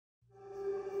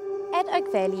At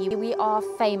Oak Valley, we are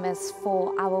famous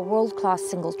for our world-class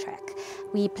single track.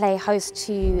 We play host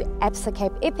to Absa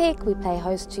Cape Epic, we play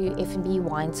host to F&B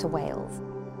Wine to Wales.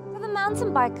 So the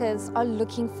mountain bikers are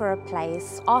looking for a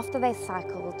place after they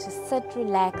cycle to sit,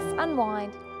 relax,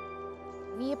 unwind.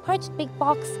 We approached Big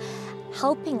Box,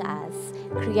 helping us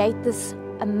create this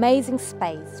amazing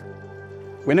space.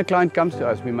 When a client comes to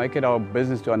us, we make it our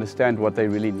business to understand what they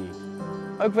really need.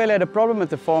 Oak Valley had a problem at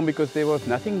the farm because there was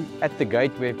nothing at the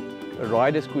gate where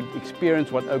riders could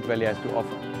experience what Oak Valley has to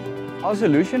offer. Our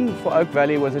solution for Oak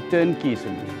Valley was a turnkey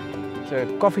solution. It's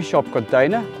a coffee shop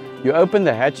container. You open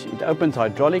the hatch, it opens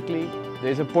hydraulically.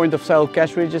 There's a point of sale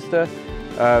cash register.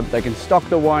 They can stock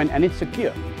the wine and it's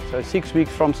secure. So 6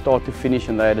 weeks from start to finish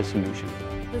and they had a solution.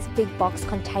 This Big Box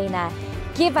container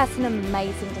gave us an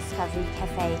amazing Discovery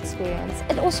Cafe experience.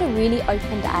 It also really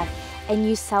opened up a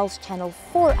new sales channel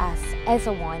for us as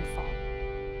a wine farm.